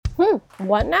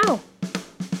What now?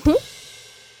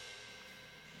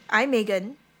 I'm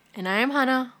Megan, And I am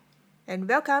Hannah. and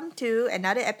welcome to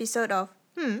another episode of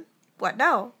What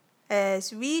Now?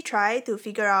 As we try to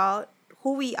figure out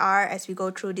who we are as we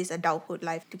go through this adulthood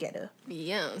life together.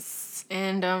 Yes.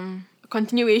 And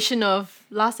continuation of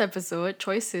last episode,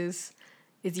 choices.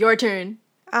 It's your turn.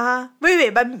 Wait,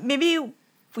 but maybe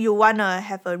you wanna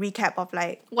have a recap of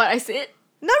like, What I said?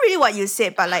 not really what you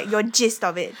said, but like your gist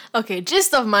of it. Okay,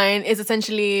 gist of mine is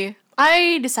essentially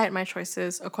I decide my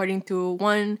choices according to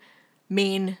one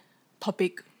main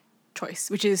topic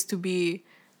choice, which is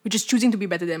choosing to be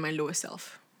better than my lower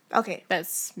self. Okay,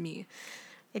 That's me.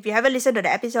 if you haven't listened to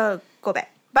the episode, go back.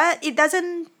 But it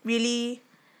doesn't really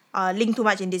link too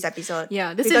much in this episode.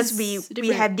 Yeah, this because is we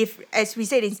different. have as we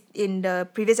said in the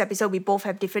previous episode, we both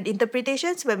have different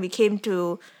interpretations when we came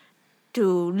to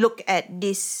look at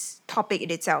this topic in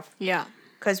itself. Yeah.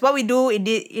 Because what we do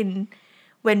in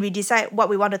when we decide what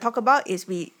we want to talk about is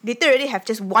we literally have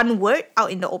just one word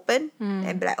out in the open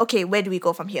and be like, okay, where do we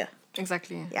go from here?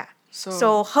 Exactly. Yeah. So-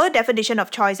 So her definition of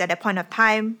choice at that point of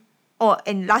time, or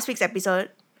in last week's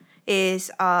episode, is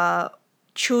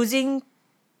choosing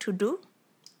to do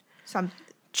some.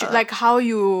 Like how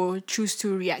you choose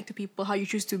to react to people, how you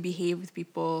choose to behave with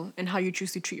people, and how you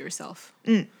choose to treat yourself.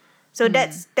 So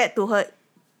that to her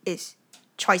is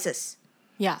choices.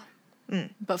 Yeah.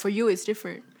 But for you, it's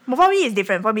different. For me, it's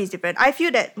different. I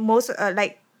feel that most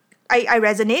I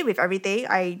resonate with everything.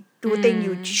 I do think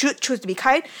you should choose to be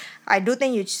kind. I do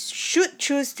think you should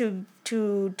choose to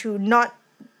not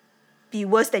be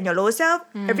worse than your lower self.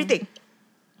 Everything.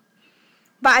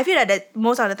 But I feel that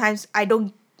most of the times I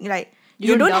don't like.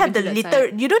 You don't delve have the into that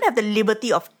side. you don't have the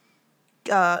liberty of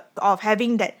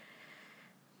having that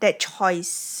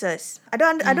choices. I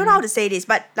don't know how to say this,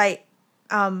 but like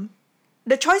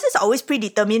the choices are always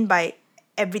predetermined by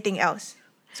everything else.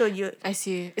 So you I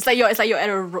see. It's like you're at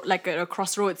a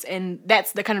crossroads, and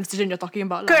that's the kind of decision you're talking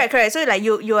about. correct. So like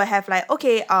you have like,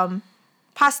 okay,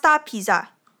 pasta, pizza.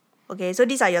 Okay, so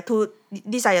these are your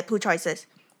two choices.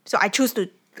 So I choose to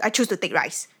take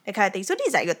rice, that kind of thing. So this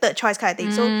is like your third choice kind of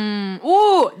thing. So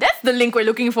Ooh, that's the link we're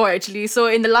looking for actually. So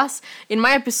in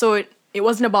my episode, it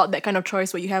wasn't about that kind of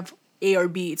choice where you have A or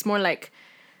B. It's more like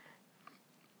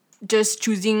just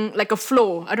choosing like a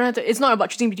flow. I don't have to. It's not about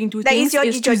choosing between two Like, things. it's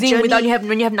It's your choosing journey.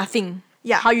 when you have nothing.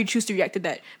 Yeah. How you choose to react to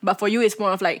that. But for you, it's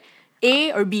more of like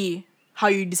A or B. How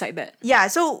you decide that. yeah,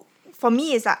 so for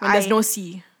me it's like When there's no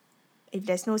C. if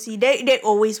there's no C, there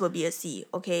always will be a C.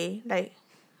 Okay, like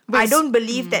I Wait, don't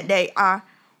believe that there are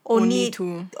Only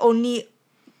two. only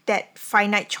that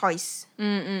finite choice.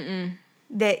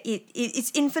 That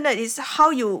it's infinite. It's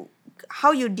how you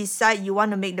decide you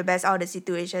want to make the best out of the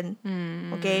situation.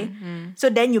 Okay, so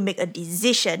then you make a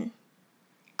decision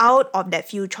out of that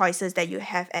few choices that you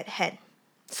have at hand.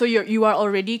 So you are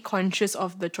already conscious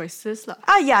of the choices lah.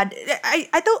 Yeah,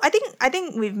 I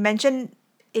think we've mentioned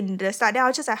in the start there. I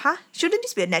was just like, shouldn't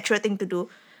this be a natural thing to do?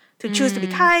 To choose to be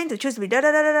kind, to choose to be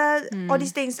all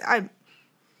these things. I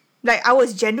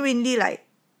was genuinely like,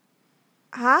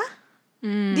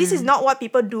 this is not what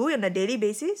people do on a daily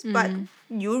basis. But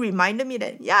you reminded me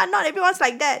that not everyone's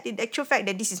like that. In actual fact,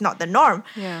 that this is not the norm.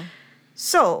 Yeah.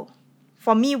 So,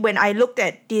 for me, when I looked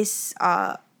at this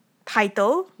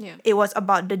title, it was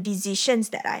about the decisions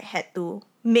that I had to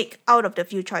make out of the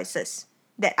few choices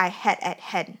that I had at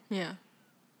hand. Yeah.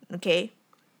 Okay,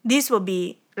 this will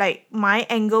be like my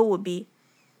angle would be,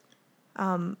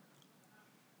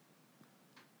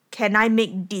 can I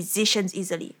make decisions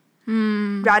easily,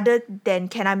 rather than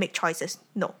can I make choices?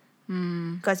 No,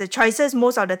 because the choices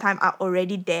most of the time are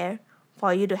already there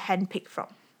for you to handpick from.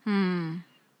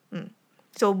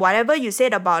 So whatever you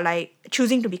said about like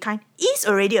choosing to be kind is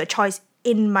already a choice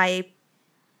in my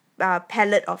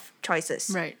palette of choices.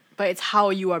 Right. But it's how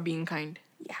you are being kind.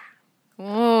 Yeah,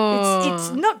 Oh.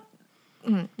 it's not.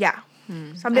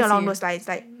 Something I along see. those lines.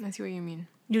 Like I see what you mean.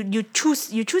 you choose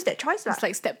that choice lah. It's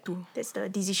like step 2. That's the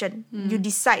decision. You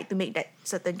decide to make that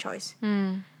certain choice.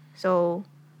 So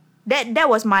that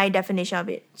was my definition of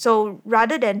it. So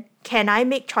rather than can I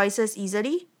make choices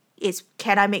easily, it's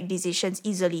can I make decisions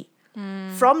easily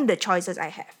from the choices I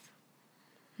have.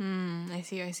 I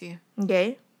see.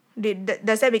 Okay,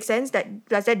 does that make sense?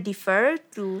 Does that differ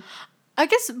to? I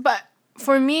guess, but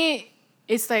for me,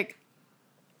 it's like,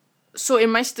 so in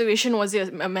my situation, was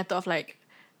it a matter of like,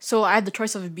 so I had the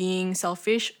choice of being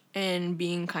selfish and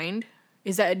being kind?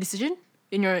 Is that a decision,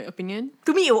 in your opinion?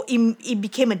 To me, it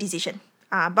became a decision.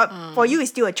 But for you,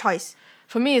 it's still a choice.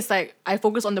 For me, it's like, I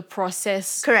focus on the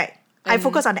process. Correct. I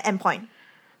focus on the end point.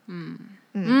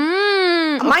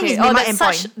 Mine is Mima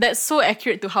endpoint. That's so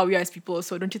accurate to how we are as people.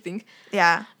 So don't you think?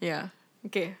 Yeah. Yeah.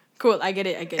 Okay. Cool. I get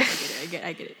it. I get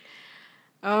it.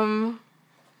 Can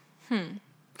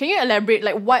you elaborate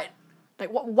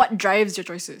what drives your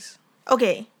choices?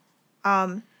 Okay.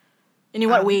 And in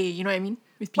what way? You know what I mean?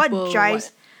 With people.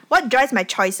 What drives my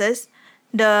choices?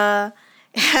 This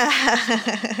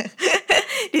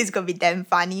is gonna be damn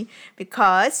funny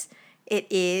because it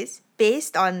is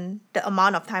based on the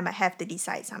amount of time I have to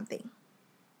decide something.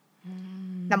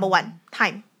 Number one,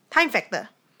 time factor.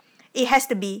 It has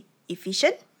to be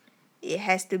efficient. It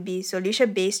has to be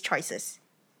solution-based choices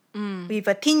with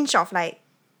a tinge of like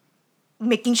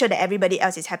making sure that everybody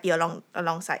else is happy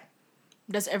alongside.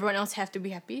 Does everyone else have to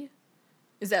be happy?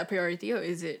 Is that a priority, or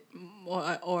is it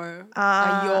or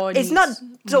your it's needs not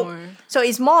more? so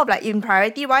it's more of like in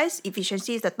priority wise,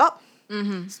 efficiency is the top.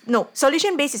 No,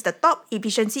 solution based is the top,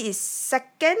 efficiency is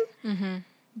second,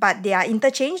 but they are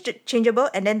interchangeable,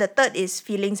 and then the third is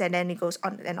feelings, and then it goes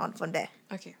on and on from there.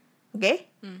 Okay.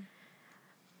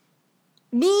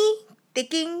 Me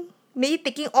taking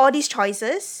all these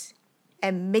choices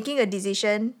and making a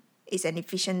decision is an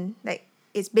efficient, like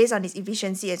it's based on its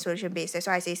efficiency and solution based. That's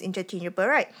why I say it's interchangeable,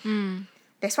 right?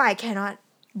 That's why I cannot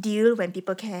deal when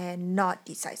people cannot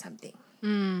decide something.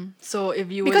 So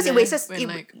if you Because were it there wastes- when it-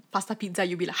 like pasta pizza,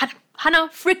 you'd be like, Hannah,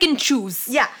 freaking choose.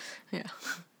 Yeah.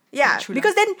 Yeah. True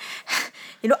Because then,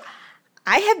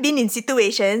 I have been in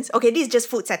situations, okay, this is just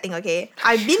food setting, okay?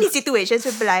 I've been in situations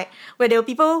where there were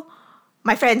people,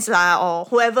 my friends or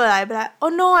whoever, I'd be like, oh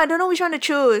no, I don't know which one to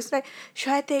choose. Like,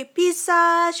 should I take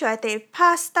pizza? Should I take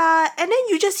pasta? And then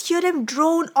you just hear them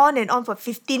drone on and on for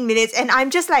 15 minutes, and I'm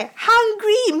just like,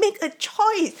 hungry, make a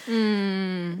choice.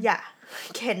 Yeah,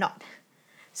 cannot.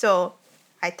 So,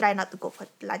 I try not to go for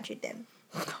lunch with them.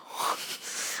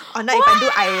 Or not, if I do,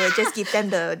 I will just give them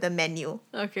the menu.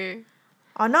 Okay.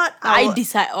 Or not, I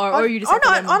decide, or you decide.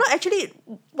 Or not, actually,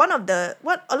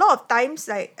 a lot of times,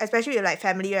 like, especially with like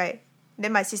family, right?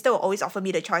 Then my sister will always offer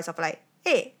me the choice of like,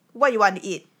 hey, what you want to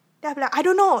eat? Then I'll be like, I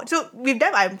don't know. So with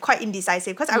them, I'm quite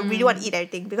indecisive because I really want to eat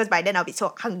everything, because by then I'll be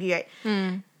so hungry, right?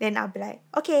 Then I'll be like,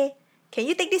 okay, can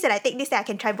you take this and I take this, then I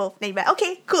can try both. Then you'll be like,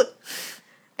 okay, cool.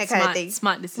 That kind of thing.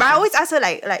 Smart decision. But I always ask her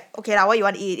like, okay lah, what you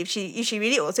want to eat? If she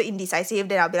really also indecisive,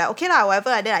 then I'll be like, okay lah, whatever.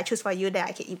 And then I choose for you, then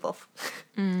I can eat both.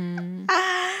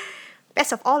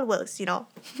 Best of all worlds,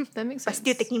 That makes but sense.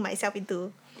 still taking myself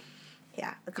into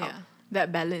account.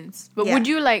 That balance. But Yeah.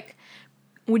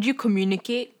 would you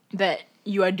communicate that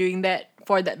you are doing that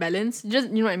for that balance?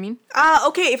 Just, you know what I mean?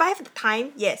 Okay, if I have the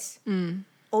time, yes.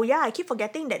 Oh yeah, I keep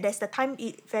forgetting that there's the time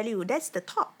value. That's the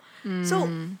top. So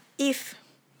if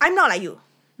I'm not like you,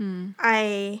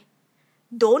 I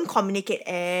don't communicate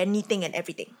anything and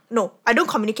everything. No, I don't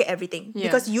communicate everything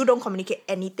because you don't communicate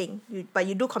anything, but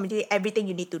you do communicate everything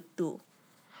you need to do.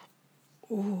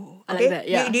 I like that.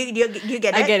 Yeah. Do you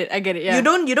get I that? get it. Yeah.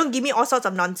 You don't give me all sorts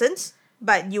of nonsense,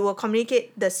 but you will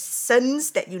communicate the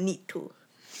sense that you need to.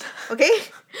 Okay?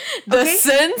 The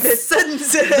sense? The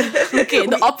sense. Okay,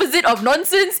 the opposite of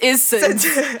nonsense is sense.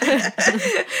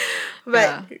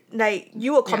 But like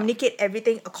you will communicate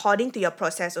everything according to your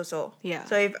process also. Yeah.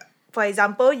 So if, for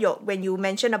example, when you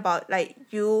mention about like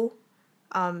you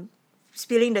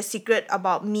spilling the secret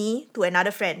about me to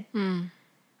another friend,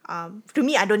 to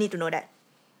me I don't need to know that.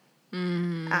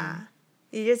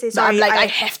 You just say So I'm sorry. like, I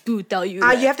have to tell you.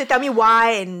 You have to tell me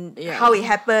why and how it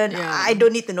happened. Yeah. I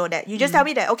don't need to know that. You just tell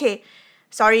me that, okay,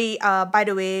 sorry, by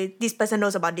the way, this person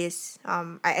knows about this.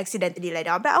 I accidentally let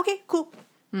out. But okay, cool.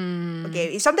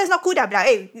 Okay, if something's not cool, I'll be like,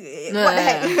 hey, what the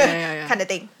heck? Yeah. Kind of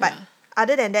thing. But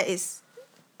other than that, it's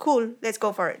cool. Let's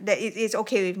go for it. That it's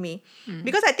okay with me.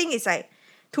 Because I think it's like,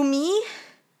 to me,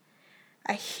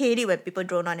 I hate it when people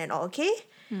drone on and all, okay?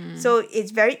 So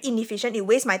it's very inefficient. It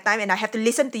wastes my time and I have to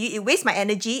listen to you. It wastes my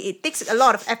energy. It takes a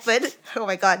lot of effort. Oh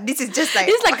my god, this is just like...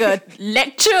 It's like a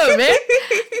lecture, man.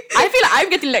 I feel like I'm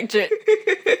getting lectured.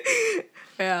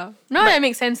 Yeah. No, that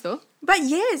makes sense though. But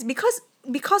yes,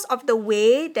 because of the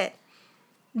way that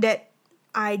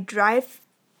I drive,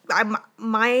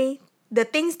 the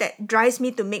things that drives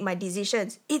me to make my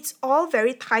decisions, it's all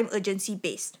very time urgency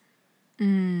based.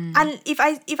 And if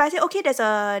I say, okay, there's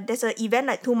a event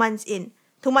like 2 months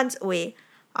away,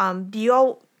 and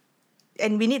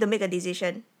we need to make a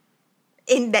decision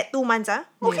in that 2 months,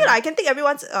 okay, I can take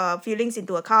everyone's feelings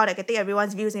into account, I can take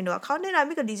everyone's views into account, then I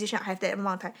make a decision, I have that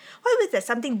amount of time. What if there's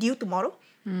something due tomorrow?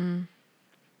 Am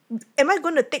I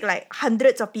going to take like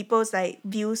hundreds of people's like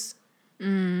views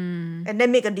and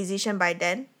then make a decision by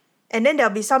then? And then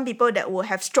there'll be some people that will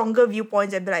have stronger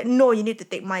viewpoints and be like, no, you need to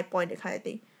take my point, that kind of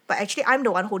thing. But actually, I'm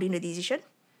the one holding the decision.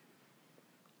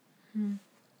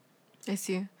 I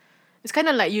see. It's kind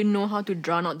of like you know how to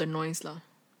drown out the noise lah,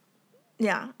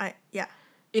 Yeah.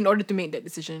 in order to make that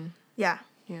decision. Yeah.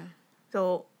 Yeah.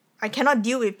 So I cannot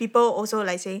deal with people also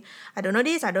like saying, I don't know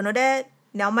this, I don't know that,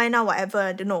 now mind now, whatever,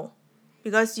 I don't know.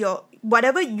 Because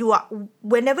whenever you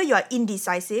are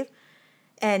indecisive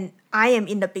and I am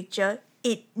in the picture,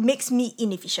 it makes me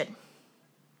inefficient.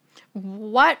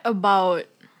 What about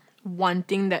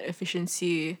wanting that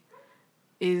efficiency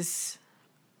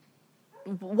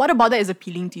what about that is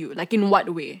appealing to you? Like in what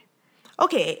way?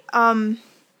 Okay,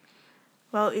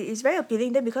 well, it is very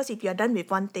appealing then because if you are done with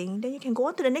one thing, then you can go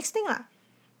on to the next thing lah.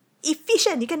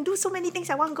 Efficient, you can do so many things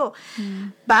at one go.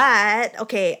 But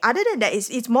okay, other than that,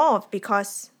 it's more of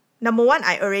because number one,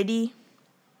 I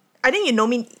think you know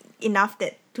me enough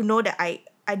to know that I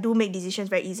do make decisions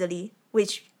very easily,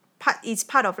 which is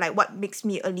part of like what makes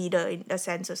me a leader in a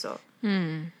sense also.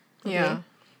 Yeah.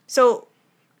 So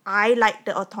I like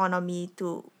the autonomy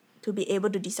to be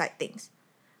able to decide things.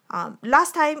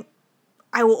 Last time,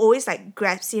 I will always like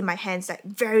grasp in my hands like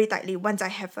very tightly once I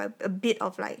have a bit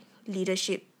of like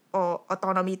leadership or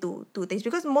autonomy to do things,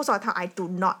 because most of the time I do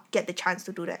not get the chance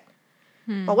to do that.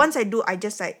 But once I do, I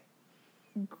just like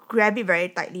grab it very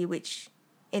tightly, which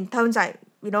in terms like,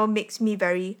 makes me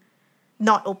very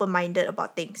not open-minded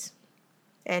about things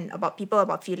and about people,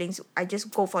 about feelings. I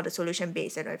just go for the solution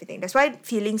base and everything. That's why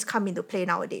feelings come into play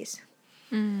nowadays.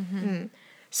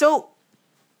 So,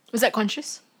 Was that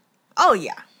conscious? oh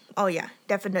yeah,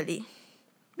 definitely.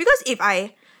 Because if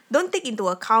I don't take into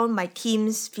account my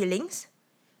team's feelings,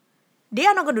 they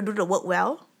are not going to do the work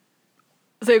well.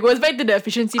 So it goes back to the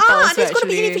efficiency part also, it's going to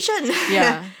be actually. inefficient.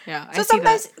 Yeah. I So see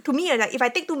sometimes, that. to me, like if I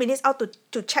take 2 minutes out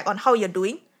to check on how you're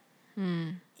doing,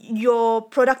 your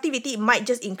productivity might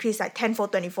just increase like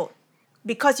 10-fold, 20-fold,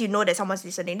 because you know that someone's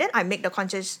listening. Then I make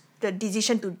the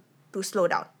decision to slow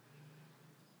down.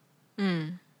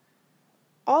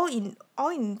 All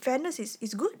in fairness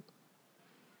is good.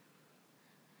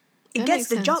 It That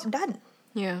gets makes the job sense. done.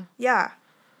 Yeah. Yeah.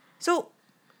 So,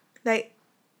 like,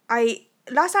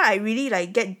 last time I really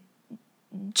like get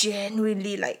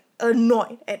genuinely like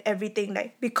annoyed at everything,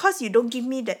 like, because you don't give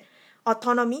me that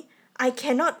autonomy, I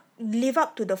cannot live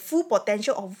up to the full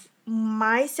potential of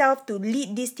myself to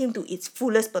lead this team to its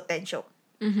fullest potential.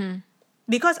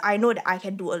 Because I know that I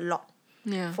can do a lot.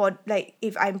 Yeah. For like,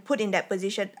 if I'm put in that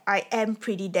position, I am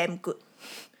pretty damn good.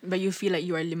 But you feel like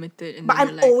you are limited. And But then I'm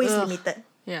you're like, always "Ugh." limited.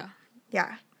 Yeah.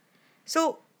 Yeah.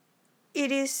 So it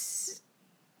is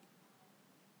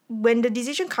when the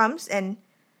decision comes and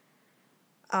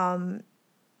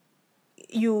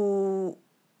you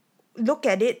look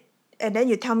at it and then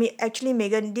you tell me, actually,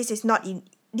 Megan, this is not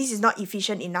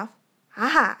efficient enough.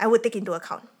 I would take into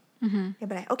account. And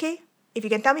be like, okay, if you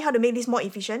can tell me how to make this more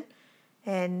efficient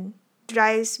and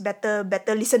drives better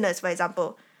listeners, for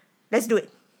example, let's do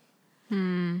it.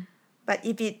 But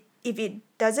if it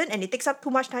doesn't and it takes up too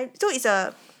much time, so it's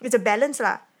a balance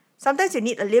lah. Sometimes you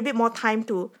need a little bit more time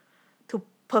to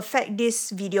perfect this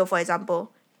video, for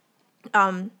example.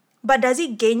 But does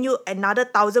it gain you another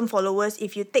 1,000 followers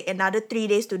if you take another 3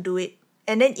 days to do it?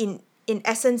 And then in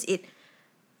essence, it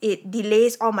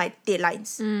delays all my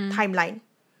deadlines, timeline.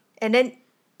 And then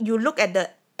you look at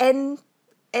the end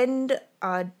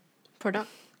product,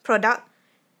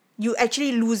 you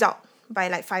actually lose out by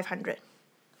like 500.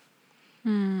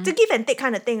 It's a give and take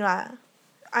kind of thing lah.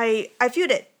 I feel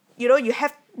that, you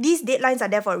have these deadlines are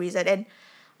there for a reason. And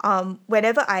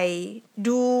whenever I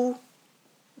do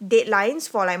deadlines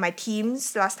for like my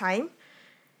teams last time,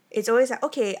 it's always like,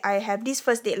 okay, I have this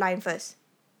first deadline first.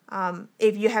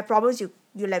 If you have problems, you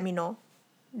let me know.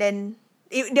 Then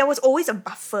there was always a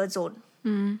buffer zone.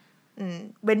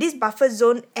 When this buffer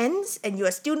zone ends and you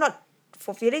are still not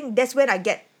fulfilling, that's when I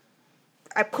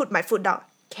put my foot down.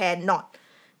 Cannot.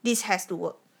 This has to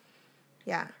work.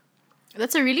 Yeah.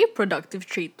 That's a really productive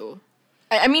trait though.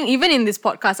 I mean, even in this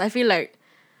podcast, I feel like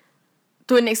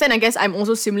to an extent, I guess I'm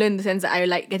also similar in the sense that I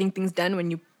like getting things done.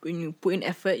 When you put in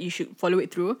effort, you should follow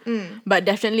it through. But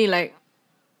definitely, like,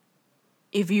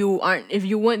 if you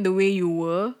weren't the way you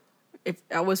were, if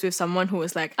I was with someone who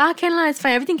was like, can lah, it's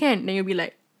fine, everything can, then you'll be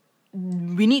like,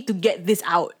 we need to get this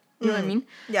out. You know what I mean?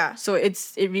 Yeah. So it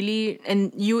really,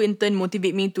 and you in turn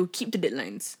motivate me to keep the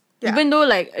deadlines. Yeah. Even though,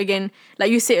 like, again,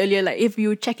 like you said earlier, like if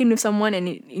you check in with someone and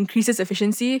it increases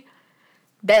efficiency,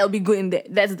 that'll be good in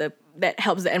that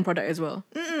helps the end product as well.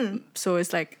 So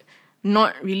it's like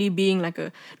not really being like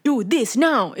do this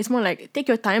now. It's more like take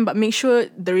your time, but make sure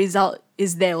the result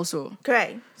is there also.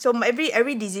 Correct. So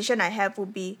every decision I have will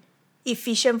be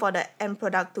efficient for the end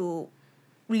product to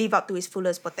live up to its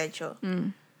fullest potential.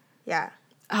 Yeah.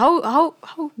 How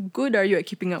good are you at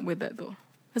keeping up with that though?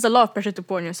 There's a lot of pressure to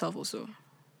put on yourself also.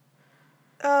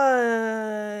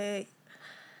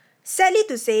 Sadly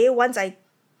to say, once I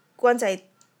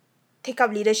take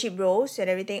up leadership roles and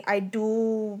everything, I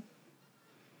do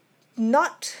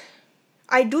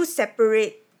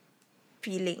separate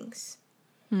feelings.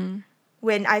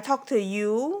 When I talk to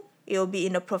you, it'll be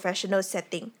in a professional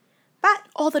setting. But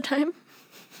All the time?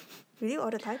 really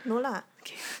all the time? No lah.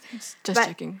 Okay, just But-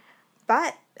 checking.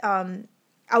 But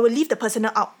I will leave the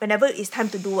personal out whenever it's time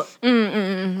to do work.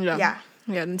 Yeah. Yeah.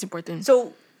 Yeah, that's important.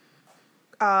 So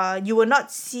you will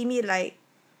not see me like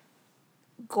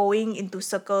going into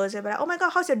circles and be like, oh my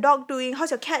god, how's your dog doing? How's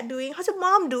your cat doing? How's your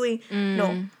mom doing?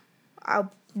 No.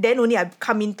 Then only I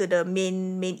come into the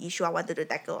main issue I wanted to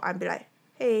tackle. I'll be like,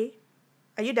 hey,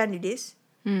 are you done with this?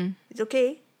 It's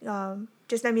okay.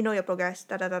 Just let me know your progress.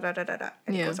 And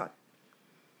it Yeah. goes on.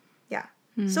 Yeah.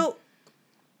 So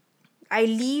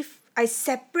I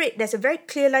separate, there's a very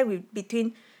clear line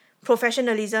between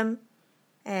professionalism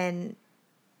and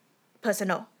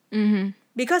personal.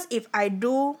 Because if I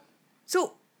do,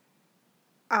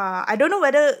 I don't know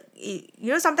whether,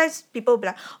 sometimes people be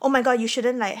like, oh my god, you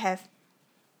shouldn't like have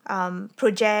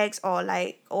projects or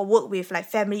work with like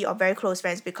family or very close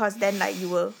friends, because then like you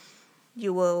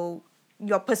will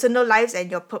your personal lives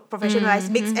and your professional lives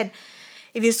mix, and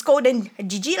if you scold, then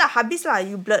GG lah, habis lah,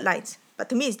 you blurred lines. But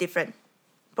to me it's different.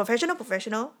 Professional,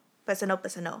 personal.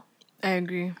 I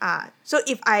agree. So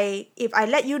if I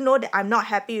let you know that I'm not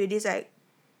happy with this, like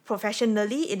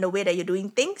professionally in the way that you're doing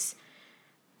things,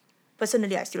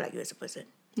 personally I still like you as a person.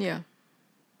 Yeah.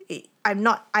 I'm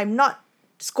not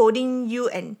scolding you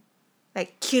and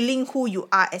like killing who you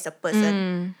are as a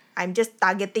person. I'm just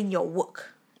targeting your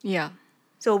work. Yeah.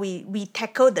 So we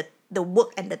tackle the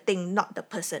work and the thing, not the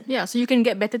person. Yeah, so you can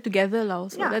get better together, Lau.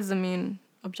 So Yeah. that's the main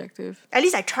objective. At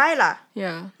least I try lah.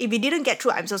 Yeah. If it didn't get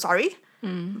through, I'm so sorry.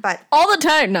 But All the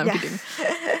time. No, I'm yeah. kidding.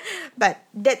 But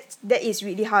that is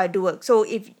really how I do work. So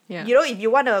if Yeah. if you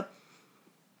wanna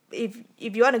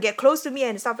get close to me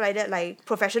and stuff like that, like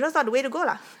professional's not the way to go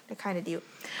lah. That kind of deal.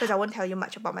 Because I won't tell you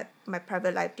much about my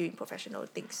private life doing professional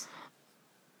things.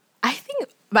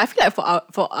 But I feel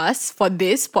like for us, for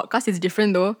this podcast, it's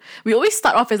different though. We always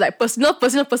start off as like personal.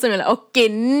 We're like, okay,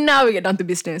 now we get down to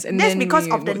business. And That's then because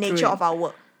we of the work through nature it. of our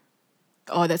work.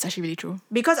 Oh, that's actually really true.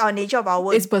 Because our nature of our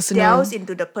work It's personal. delves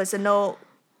into the personal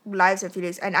lives and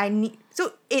feelings. And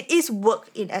so it is work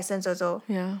in essence also.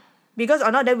 Yeah. Because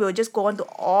or not, then we'll just go on to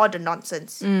all the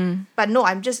nonsense. But no,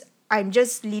 I'm just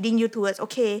leading you towards,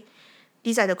 okay,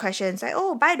 these are the questions. Like,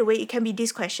 oh, by the way, it can be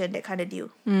this question, that kind of deal.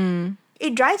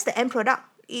 It drives the end product.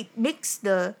 It makes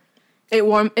the... It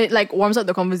warms up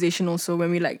the conversation also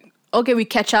when we like, okay, we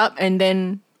catch up and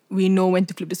then we know when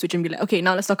to flip the switch and be like, okay,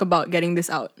 now let's talk about getting this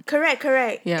out. Correct.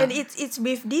 Yeah. And it's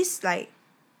with these like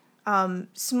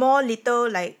small little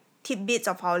like tidbits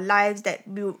of our lives that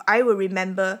I will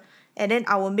remember, and then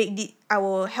I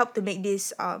will help to make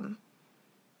this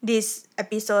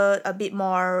episode a bit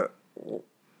more,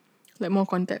 Like more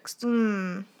context.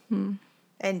 and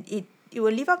it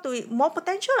will live up to it more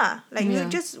potential lah. Like Yeah. you're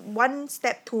just one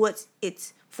step towards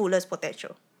its fullest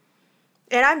potential.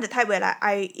 And I'm the type where like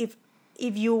if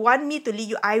you want me to lead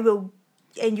you, I will,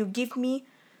 and you give me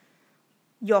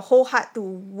your whole heart to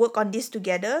work on this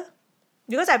together.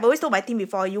 Because I've always told my team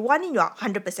before, you want in, you're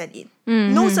 100% in.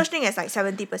 No such thing as like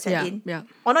 70% in. Yeah.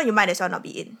 Or not, you might as well not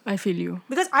be in. I feel you.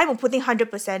 Because I'm putting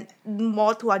 100%,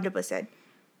 more 200%.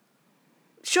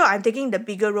 Sure, I'm taking the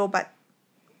bigger role, but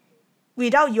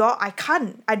without I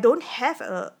can't. I don't have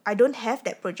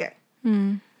that project.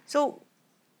 So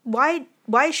why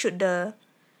should the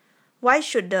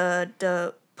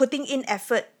putting in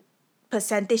effort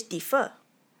percentage differ?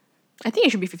 I think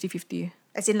it should be 50-50.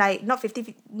 As in like not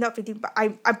 50, but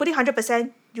I'm putting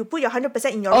 100%. You put your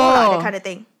 100% in your role, lah, that kind of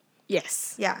thing.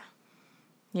 Yes. Yeah.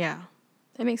 Yeah.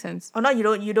 That makes sense. Or not, you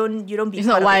don't be. It's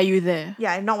part not of why are it. you there.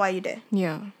 Yeah, not why you there.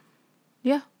 Yeah.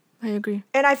 Yeah, I agree.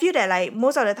 And I feel that like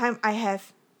most of the time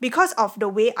because of the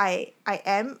way I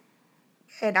am,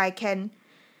 and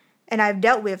I've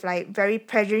dealt with like very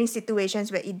pressuring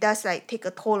situations where it does like take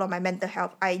a toll on my mental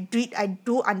health. I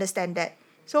do understand that.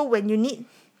 So when you need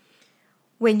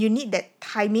that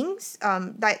timings,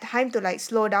 that time to like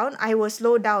slow down, I will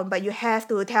slow down, but you have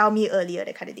to tell me earlier,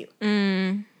 that kind of deal.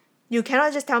 You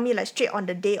cannot just tell me like straight on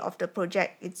the day of the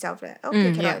project itself. Like,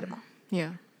 okay, cannot anymore.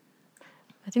 Yeah.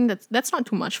 I think that's not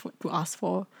too much to ask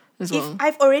for as well. If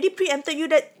I've already preempted you,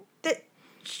 that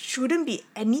shouldn't be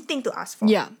anything to ask for.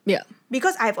 Yeah.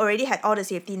 Because I've already had all the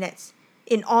safety nets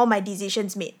in all my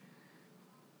decisions made.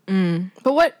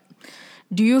 But what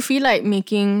do you feel like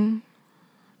making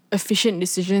efficient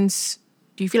decisions?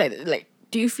 Do you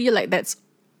feel like that's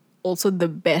also the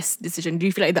best decision? Do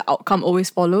you feel like the outcome always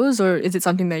follows, or is it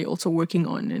something that you're also working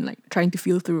on and like trying to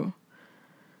feel through?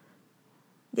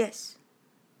 Yes.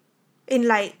 In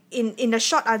the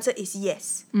short answer is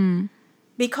yes.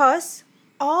 Because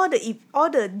all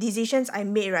the decisions I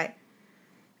made, right,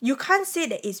 you can't say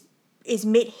that it's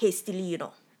made hastily, you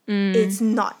know. It's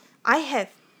not.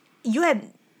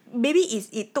 Maybe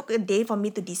it took a day for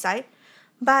me to decide,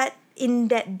 but in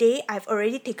that day I've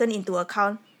already taken into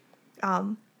account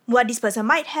what this person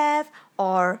might have,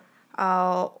 or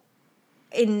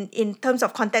in terms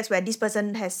of context where this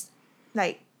person has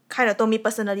like kind of told me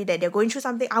personally that they're going through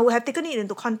something. I would have taken it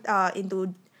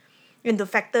into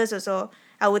factors also.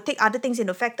 I would take other things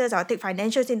into factors. I'll take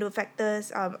financials into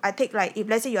factors. I take, like, if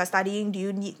let's say you are studying, do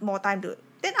you need more time to?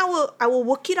 Then I will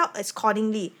work it out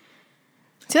accordingly.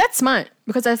 So that's smart,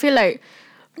 because I feel like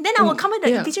Then I will come with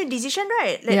an efficient decision,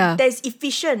 right? Like, there's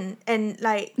efficient and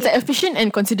like it's like efficient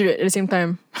and considerate at the same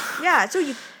time. yeah. So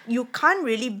you can't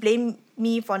really blame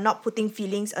me for not putting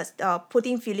feelings at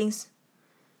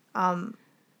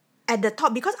the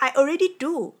top, because I already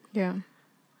do. Yeah.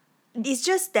 It's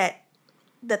just that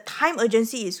the time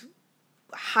urgency is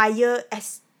higher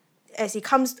as it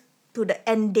comes to the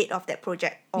end date of that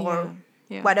project or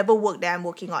whatever work that I'm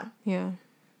working on. Yeah.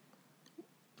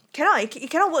 It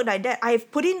cannot work like that.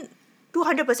 I've put in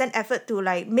 200% effort to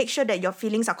like make sure that your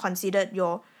feelings are considered,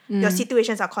 your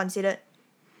situations are considered.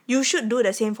 You should do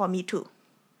the same for me too.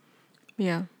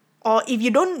 Yeah. Or if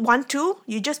you don't want to,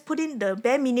 you just put in the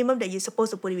bare minimum that you're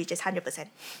supposed to put in, which is 100%.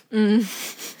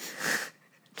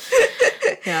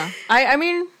 Yeah. I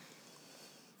mean,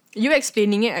 you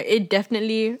explaining it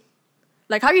definitely,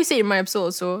 like how you say in my episode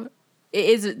also,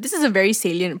 this is a very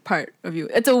salient part of you.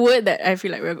 It's a word that I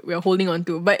feel like we're holding on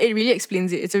to, but it really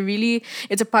explains it. It's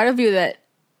a part of you that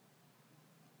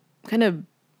kind of,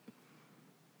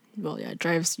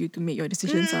 drives you to make your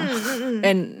decisions.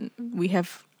 And we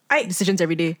have decisions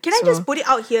every day. Can I just put it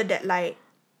out here that, like,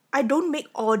 I don't make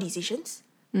all decisions.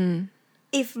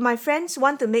 If my friends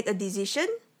want to make a decision,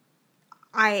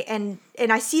 and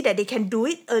I see that they can do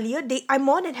it earlier, I'm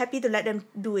more than happy to let them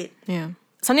do it. Yeah.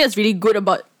 Something that's really good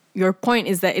about your point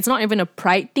is that it's not even a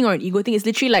pride thing or an ego thing. It's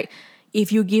literally like,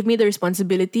 if you give me the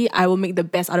responsibility, I will make the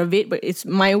best out of it, but it's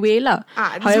my way lah.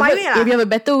 It's my way lah. If you have a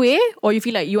better way, or you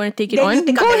feel like you want to take it then on, you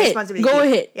take go up the ahead. responsibility. Go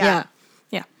ahead. Yeah.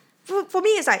 For me,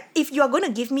 it's like, if you are going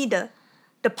to give me the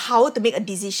power to make a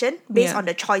decision based on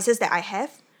the choices that I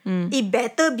have, it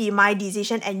better be my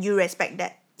decision and you respect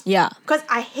that. Yeah. Because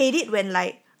I hate it when,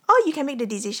 like, oh, you can make the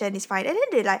decision, it's fine. And then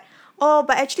they're like, oh,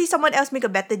 but actually someone else make a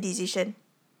better decision.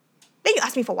 Then you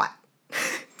ask me for what?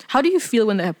 How do you feel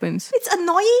when that happens? It's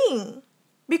annoying.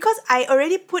 Because I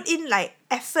already put in, like,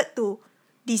 effort to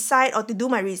decide or to do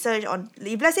my research on,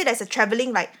 if let's say there's a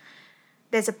traveling, like,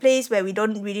 there's a place where we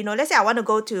don't really know. Let's say I want to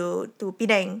go to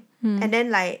Penang. And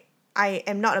then, like,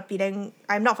 I'm not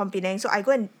from Penang. So I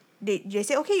go and they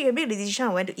say, okay, you can make the decision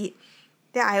on when to eat.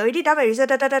 Then I already done my research.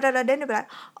 Then they'll be like,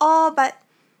 oh, but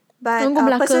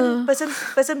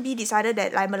person B decided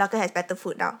that, like, Malacca has better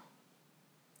food now.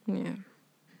 Yeah.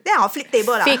 Then I'll flip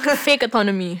table lah. Fake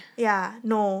autonomy. Yeah,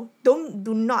 no,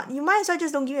 do not. You might as well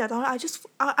just don't give me autonomy.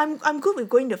 I'm good with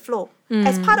going the flow.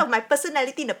 As part of my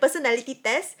personality in the personality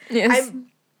test,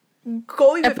 I'm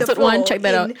going with the flow. Episode 1, check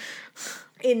that out.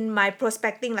 In my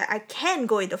prospecting, like, I can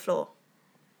go with the flow.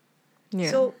 Yeah.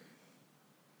 So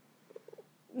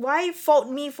why fault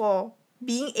me for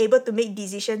being able to make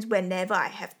decisions whenever I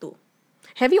have to?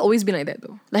 Have you always been like that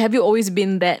though? Like, have you always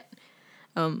been that,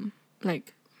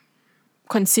 like,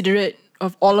 considerate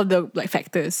of all of the, like,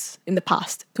 factors in the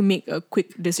past to make a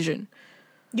quick decision?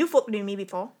 You've worked with me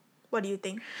before. What do you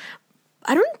think?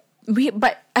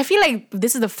 But I feel like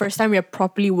this is the first time we are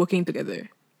properly working together.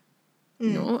 You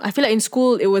know, I feel like in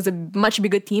school it was a much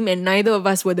bigger team and neither of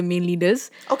us were the main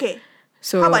leaders. Okay.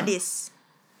 So how about this?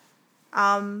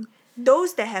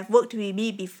 Those that have worked with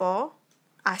me before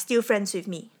are still friends with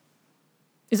me.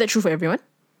 Is that true for everyone?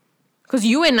 Because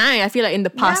you and I feel like in the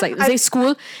past, like, say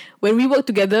school, when we work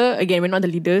together, again, we're not the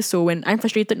leaders. So when I'm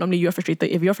frustrated, normally you're frustrated.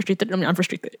 If you're frustrated, normally I'm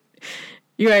frustrated.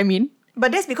 You know what I mean?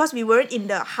 But that's because we weren't in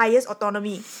the highest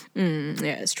autonomy.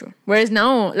 Yeah, it's true. Whereas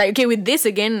now, like, okay, with this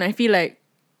again, I feel like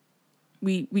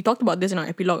we talked about this in our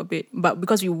epilogue a bit, but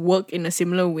because we work in a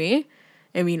similar way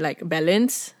and we, like,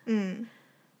 balance,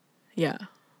 yeah,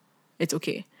 it's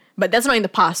okay. But that's not in the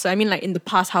past. So I mean, like, in the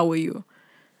past, how were you?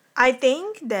 I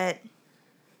think that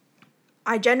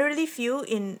I generally feel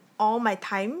in all my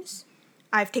times,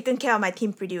 I've taken care of my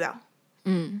team pretty well.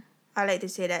 I like to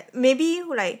say that. Maybe,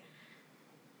 like,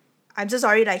 I'm so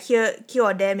sorry, like, here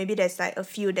or there, maybe there's, like, a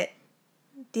few that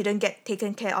didn't get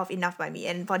taken care of enough by me.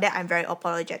 And for that, I'm very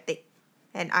apologetic.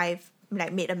 and I've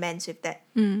like made amends with that.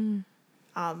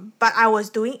 But I was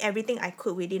doing everything I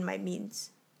could within my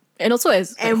means. And also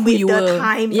as like, And who with you the were.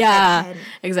 time at Yeah, hand.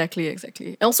 exactly.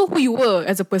 And also who you were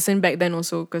as a person back then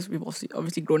also, because we've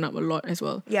obviously grown up a lot as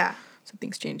well. Yeah. So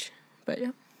things change. But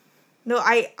yeah. No,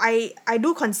 I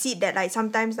do concede that like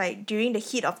sometimes like during the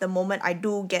heat of the moment I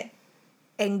do get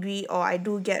angry, or I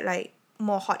do get like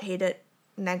more hot-headed,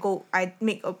 and I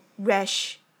make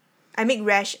rash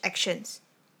actions.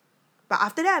 But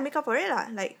after that I make up for it lah.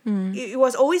 Like it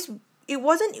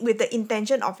wasn't with the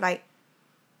intention of like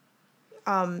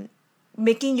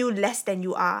making you less than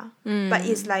you are. But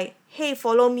it's like, hey,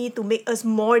 follow me to make us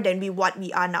more than what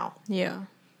we are now. Yeah.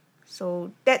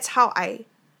 So that's how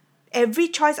every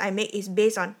choice I make is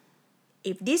based on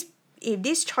if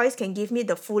this choice can give me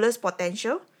the fullest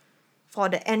potential for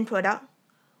the end product,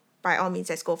 by all means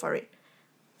let's go for it.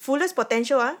 Fullest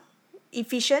potential,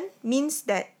 efficient means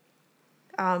that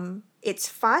it's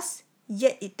fast,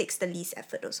 yet it takes the least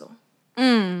effort also.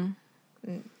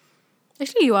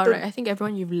 Actually, you are right. I think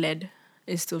everyone you've led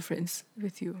is still friends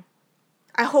with you.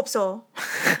 I hope so.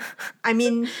 I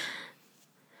mean,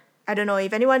 I don't know,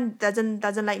 if anyone doesn't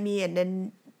like me and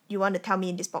then you want to tell me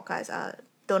in this podcast,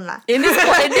 don't lah. In this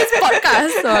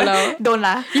podcast, no. Don't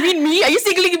lah. You mean me? Are you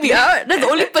singling me out? That's the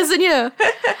only person here.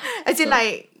 As in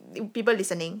like people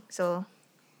listening. So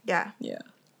yeah. Yeah.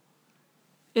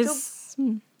 It's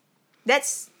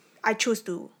That's I choose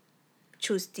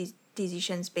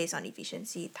decisions based on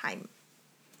efficiency, time.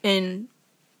 and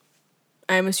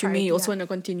I'm assuming you Priority, also want to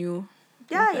continue.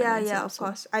 Yeah, with that mindset of also.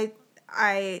 course.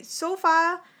 I so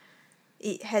far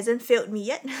it hasn't failed me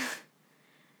yet.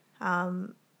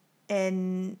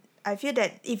 And I feel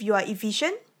that if you are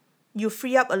efficient, you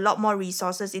free up a lot more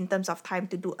resources in terms of time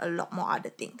to do a lot more other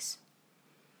things.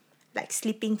 Like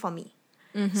sleeping for me.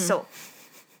 So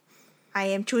I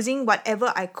am choosing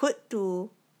whatever I could to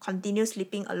continue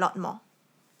sleeping a lot more.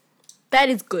 That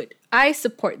is good. I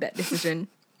support that decision.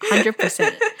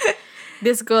 100%.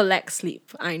 This girl lacks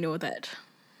sleep. I know that.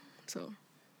 So,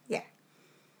 Yeah.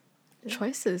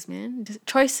 choices, man.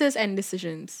 Choices and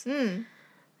decisions.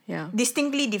 Yeah.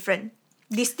 Distinctly different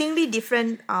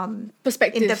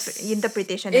Perspectives.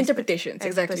 interpretation Interpretations,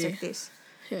 exactly. perspectives.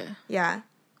 Yeah. Yeah.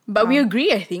 But we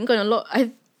agree, I think, on a lot.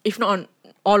 If not on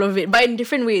all of it, but in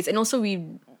different ways. And also we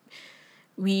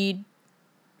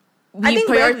I think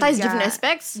prioritize different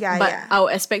aspects, Yeah, but yeah.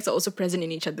 our aspects are also present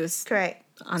in each other's. Correct.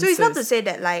 So it's not to answers. say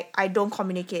that like I don't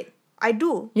communicate. I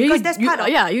do. Yeah, because you- that's you- part of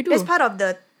you do. That's part of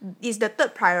the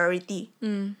third priority.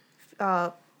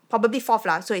 Probably fourth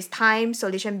lah. So it's time,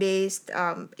 solution based,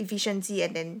 efficiency,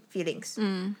 and then feelings.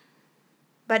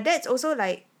 But that's also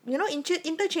like,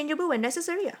 interchangeable when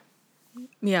necessary.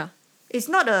 Yeah. It's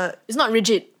not It's not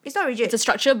rigid. It's not rigid. It's a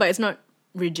structure, but it's not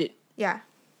rigid. Yeah.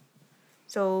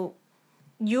 So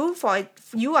you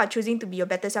are choosing to be your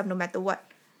better self no matter what.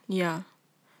 Yeah.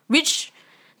 Which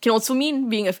can also mean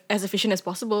being as efficient as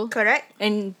possible. Correct?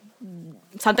 And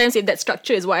sometimes if that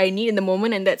structure is what I need in the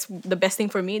moment and that's the best thing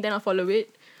for me, then I'll follow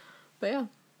it. But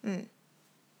yeah.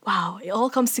 Wow, it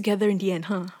all comes together in the end,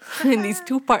 huh? In these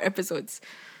 2-part episodes.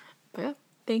 But yeah,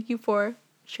 thank you for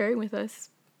sharing with us.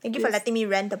 Thank you for letting me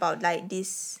rant about like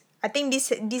this. I think this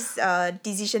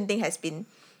decision thing has been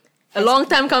A long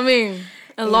time coming.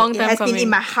 A long time It has coming. been in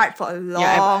my heart for a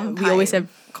long time. We always have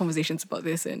conversations about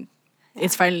this and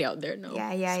it's finally out there now.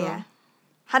 Yeah.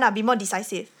 Hannah, be more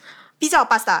decisive. Pizza or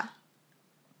pasta?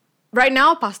 Right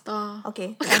now, pasta.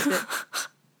 Okay, sounds good.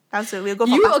 Sounds good. We'll go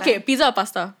for You pasta. okay? Pizza or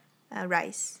pasta?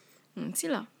 Rice. See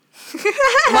lah.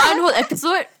 One whole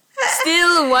episode,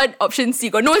 still one option C.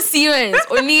 Got no C one. It's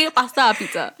only pasta or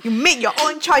pizza. You make your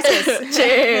own choices.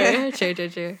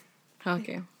 Cheer.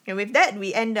 Okay. And with that,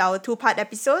 we end our 2-part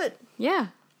episode. Yeah.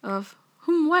 Of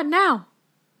what now?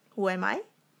 Who am I?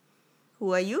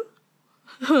 Who are you?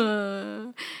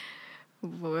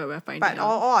 We're finding But out.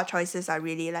 all our choices are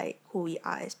really like who we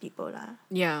are as people.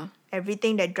 Yeah.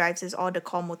 Everything that drives us, all the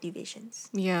core motivations.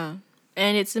 Yeah.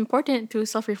 And it's important to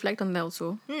self-reflect on that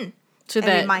also. So And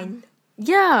that remind.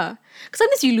 Yeah. Because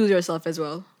sometimes you lose yourself as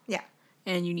well. Yeah.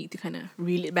 And you need to kind of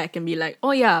reel it back and be like,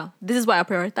 oh yeah, this is what I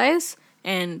prioritize.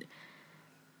 And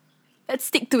let's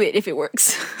stick to it if it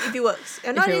works. If it works.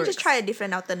 And If not it only just works. try a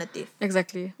different alternative.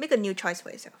 Exactly. Make a new choice for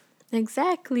yourself.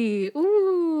 Exactly.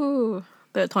 Ooh.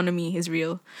 The autonomy is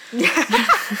real.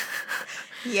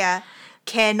 Yeah.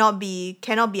 Cannot be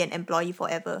an employee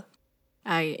forever.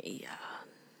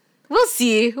 We'll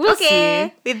see. We'll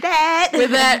Okay. see. With that.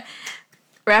 With that,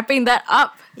 wrapping that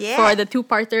up Yeah. for the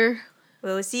 2-parter.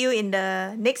 We'll see you in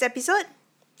the next episode.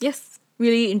 Yes.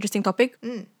 Really interesting topic.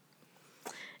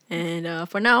 And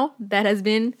for now, that has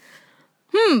been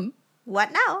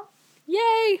What now?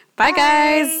 Yay! Bye,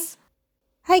 guys.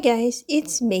 Hi guys,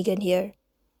 it's Megan here.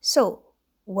 So,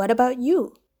 what about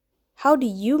you? How do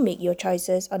you make your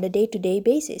choices on a day-to-day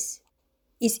basis?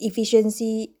 Is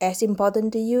efficiency as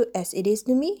important to you as it is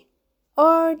to me?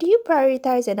 Or do you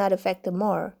prioritize another factor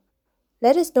more?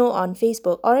 Let us know on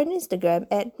Facebook or on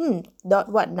Instagram at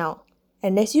whatnow.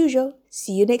 And as usual,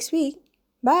 see you next week.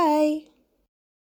 Bye!